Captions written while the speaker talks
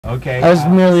Okay. I was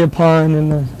merely a pawn in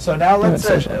the... So now let's,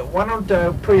 why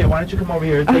don't, Priya, why don't you come over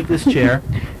here and take this chair,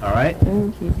 all right?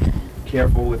 Thank you.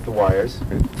 Careful with the wires.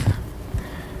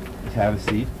 Just have a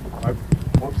seat.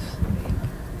 Whoops.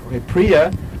 Okay,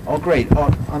 Priya. Oh, great.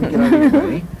 Oh, I'm getting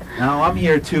everybody. Now, I'm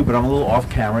here too, but I'm a little off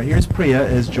camera. Here's Priya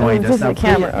has joined us. This is Now, the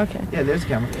camera, Priya, okay. Yeah, there's the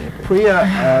camera. Priya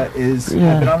I've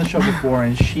been on the show before,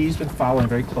 and she's been following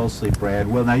very closely Brad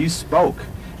Will. Now, you spoke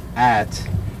at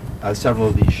several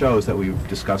of these shows that we've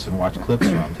discussed and watched clips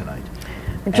from tonight.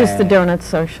 Just the Donut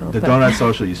Social. The Donut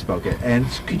Social you spoke at. And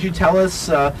could you tell us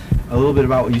a little bit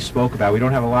about what you spoke about? We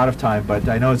don't have a lot of time, but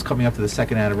I know it's coming up to the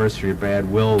second anniversary of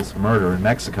Brad Will's murder in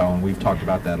Mexico, and we've talked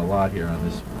about that a lot here on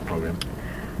this program.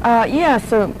 Yeah,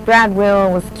 so Brad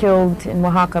Will was killed in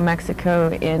Oaxaca, Mexico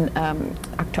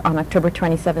on October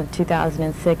 27,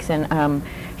 2006, and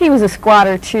he was a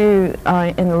squatter too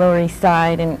in the Lower East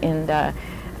Side, and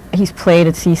he's played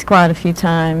at C Squad a few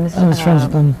times. I was friends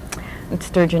with him.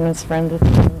 Sturgeon was friends with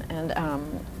him, and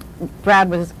Brad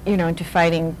was, into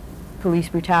fighting police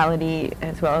brutality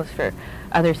as well as for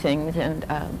other things, and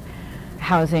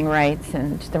housing rights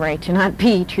and the right to not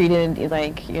be treated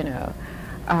like, the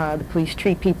police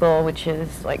treat people, which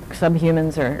is like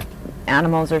subhumans or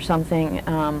animals or something.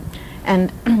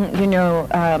 And,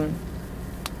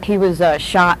 he was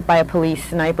shot by a police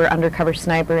sniper, undercover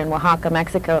sniper in Oaxaca,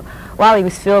 Mexico, while he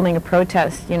was filming a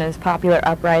protest, this popular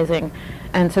uprising.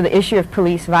 And so the issue of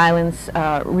police violence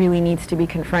really needs to be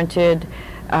confronted.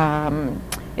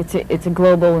 It's a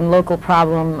global and local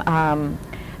problem.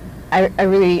 I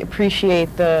really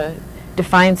appreciate the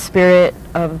defiant spirit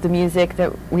of the music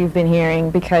that we've been hearing,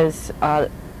 because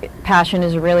passion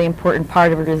is a really important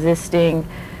part of resisting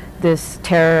this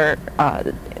terror,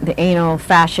 the anal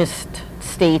fascist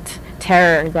state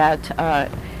terror that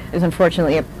is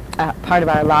unfortunately a part of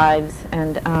our lives.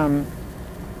 And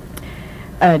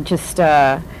just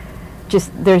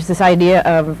there's this idea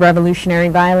of revolutionary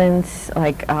violence,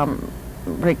 like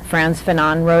Franz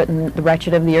Fanon wrote in The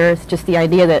Wretched of the Earth, just the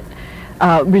idea that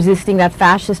resisting that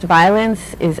fascist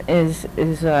violence is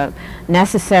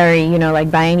necessary,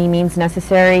 like by any means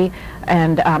necessary,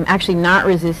 and actually not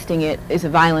resisting it is a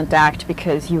violent act,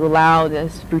 because you allow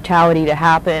this brutality to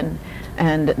happen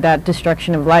and that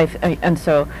destruction of life, and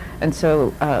so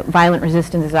violent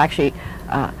resistance is actually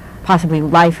possibly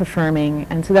life-affirming.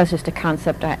 And so that's just a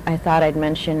concept I thought I'd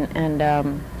mention.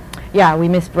 And yeah, we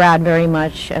miss Brad very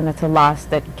much, and that's a loss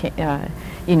that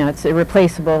it's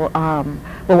irreplaceable.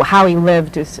 Well, how he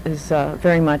lived is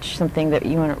very much something that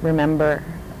you want to remember,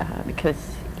 because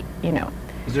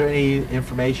Is there any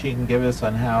information you can give us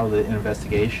on how the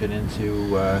investigation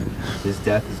into his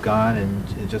death has gone? And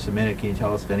in just a minute, can you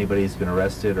tell us if anybody's been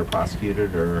arrested or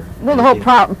prosecuted or? Well, the whole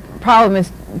problem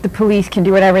is the police can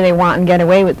do whatever they want and get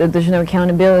away with it. There's no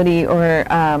accountability or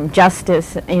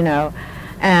justice,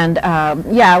 And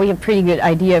yeah, we have a pretty good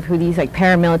idea of who these like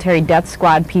paramilitary death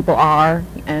squad people are,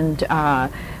 and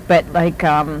but like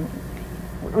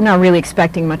we're not really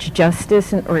expecting much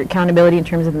justice or accountability in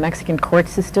terms of the Mexican court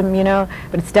system,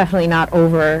 but it's definitely not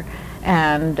over.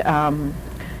 And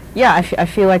yeah, I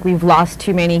feel like we've lost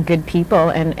too many good people,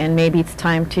 and maybe it's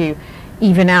time to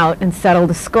even out and settle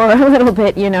the score a little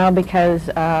bit, because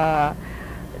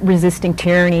resisting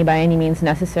tyranny by any means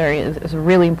necessary is a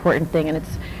really important thing, and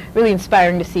it's really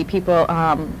inspiring to see people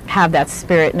have that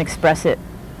spirit and express it.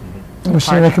 I wish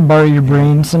I could borrow your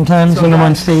brain sometimes when I'm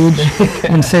on stage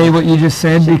and say what you just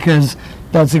said, because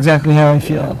that's exactly how I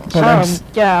feel. But I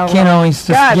can't always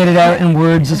just get it out in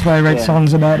words. That's why I write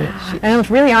songs about it. And I'm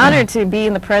really honored to be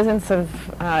in the presence of,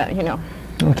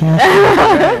 Okay.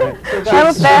 I'm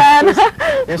a fan.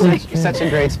 You're such a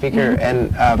great speaker,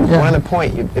 and one of the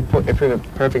point you proved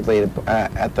it perfectly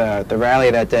at the rally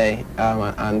that day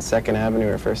on 2nd Avenue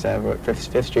or 1st Avenue,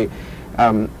 5th Street.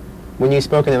 When you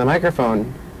spoke into the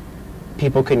microphone,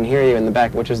 people couldn't hear you in the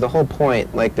back, which was the whole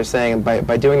point. Like they're saying,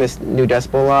 by doing this new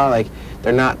decibel law, like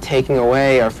they're not taking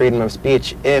away our freedom of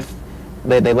speech if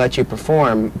they let you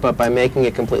perform, but by making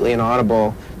it completely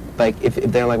inaudible. Like if they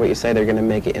don't like what you say, they're going to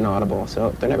make it inaudible. So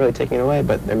they're not really taking it away,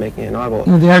 but they're making it inaudible.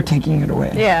 No, they are taking it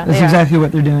away. Yeah, that's exactly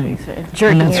what they're doing.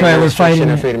 Jerking. And that's why I was fighting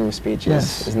it. Freedom of speech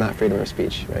is not freedom of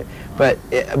speech, right? But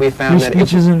we found that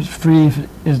speech isn't free if it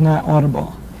is not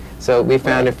audible. So we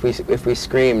found if we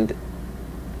screamed,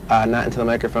 not into the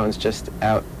microphones, just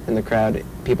out in the crowd,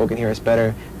 people can hear us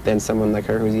better than someone like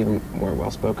her who's even more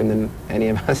well-spoken than any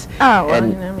of us. Oh, well,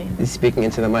 and speaking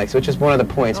into the mics, which is one of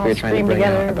the points we were trying to bring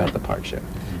out about the park show.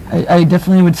 I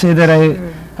definitely would say that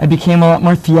I became a lot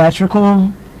more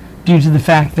theatrical due to the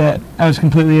fact that I was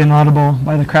completely inaudible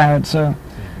by the crowd. So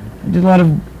I did a lot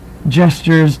of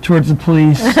gestures towards the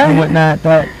police and whatnot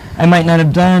that I might not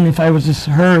have done if I was just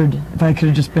heard, if I could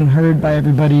have just been heard by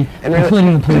everybody, And really-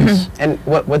 including the police. And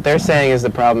what they're saying is the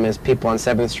problem is people on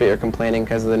 7th Street are complaining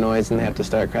because of the noise and they have to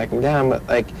start cracking down. But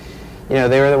like, you know,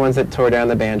 they were the ones that tore down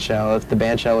the band shell. If the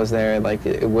band shell was there, like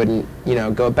it wouldn't, you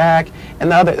know, go back.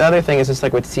 And the other thing is just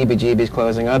like with CBGB's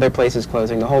closing, other places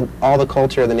closing, all the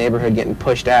culture of the neighborhood getting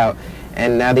pushed out.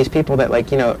 And now these people that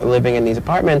like, you know, are living in these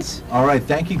apartments. All right,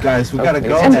 thank you guys. We gotta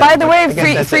go. And by the way, I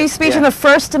guess that's free it, speech yeah. in the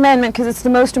First Amendment, because it's the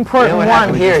most You important know what one.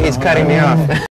 happened here? He's cutting me off.